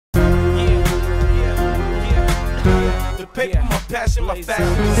paper, my passion, my fashion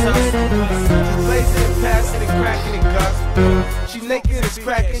is hustle. She's blazing and passing and cracking and guts. She naked, it's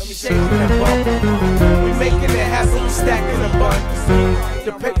cracking, she shaking that bump. We making it happen, we stacking the buns.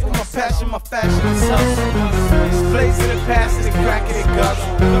 The paper, my passion, my fashion is hustle. She's blazing and passing and cracking and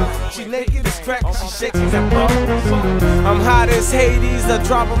guts. She naked, it's cracking, she shaking that bump. I'm hot as Hades, I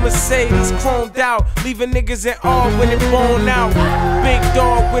drive a Mercedes, chromed out, leaving niggas in awe when it bone out. Big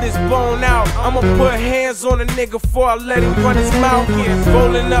dog with his bone out. I'ma put hands on a nigga before I let him run his mouth. Yeah,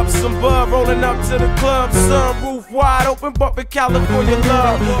 rolling up some bud, rolling up to the club, sunroof wide open, bumping California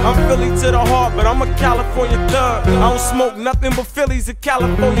love. I'm Philly to the heart, but I'm a California thug. I don't smoke nothing but Phillies and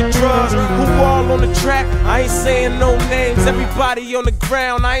California drugs. Who all on the track? I ain't saying no names. Everybody on the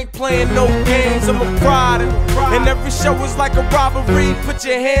ground, I ain't playing no games. I'm a pride, and every show is like a robbery. Put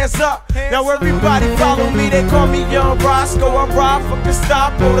your hands up. Now everybody follow me. They call me Young Roscoe. I ride for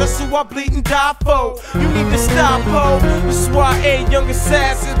Gestapo. That's who I bleed and die for. You need to stop, ho. This is why young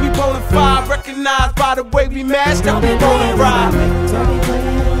assassins, we rolling 5. Recognized by the way we matched up, we rolling ride. Don't be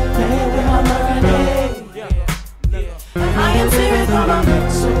playing with my money. I am serious about my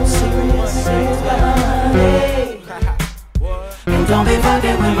money. So serious about my money. And don't be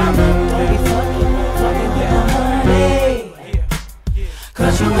fucking with my money. Don't be fucking with my money.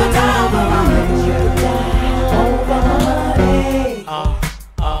 Cause you could die over my money. You could die over my money.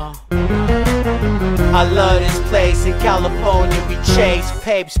 I love this place in California. We chase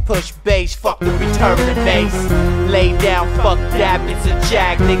papes, push bass, fuck the return to base. Lay down, fuck that, it's a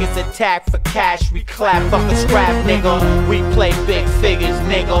jack. Niggas attack for cash, we clap, fuck a scrap, nigga. We play big figures,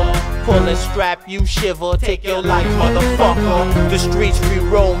 nigga. Pull a strap, you shiver, take your life, motherfucker. The streets we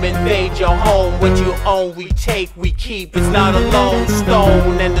roam, invade your home. What you own, we take, we keep. It's not a lone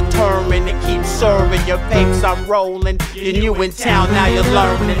stone, and determined to keep serving your papes. I'm rolling, you're new in town, now you're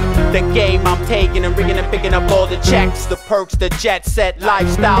learning the game I'm taking and rigging and picking up all the checks, the perks, the jet set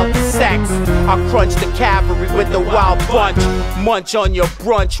lifestyle, the sex. I crunch the cavalry with the wild bunch, munch on your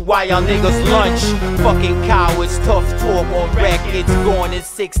brunch while y'all niggas lunch. Fucking cowards, tough talk on records, going in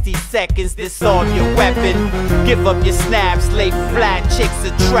 60 seconds, disarm your weapon. Give up your snaps, lay flat, chicks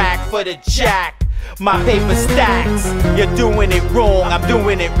attract for the jack. My paper stacks, you're doing it wrong, I'm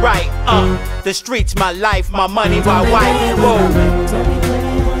doing it right. The streets my life, my money my wife. Whoa. Don't be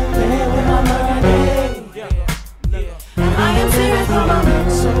playing with my money. I am serious about my money.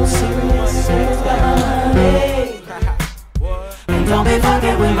 So serious about my money. And don't be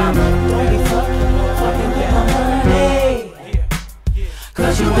fucking with my money. Don't be fucking with my money.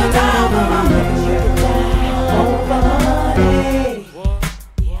 Cause you could die over my money.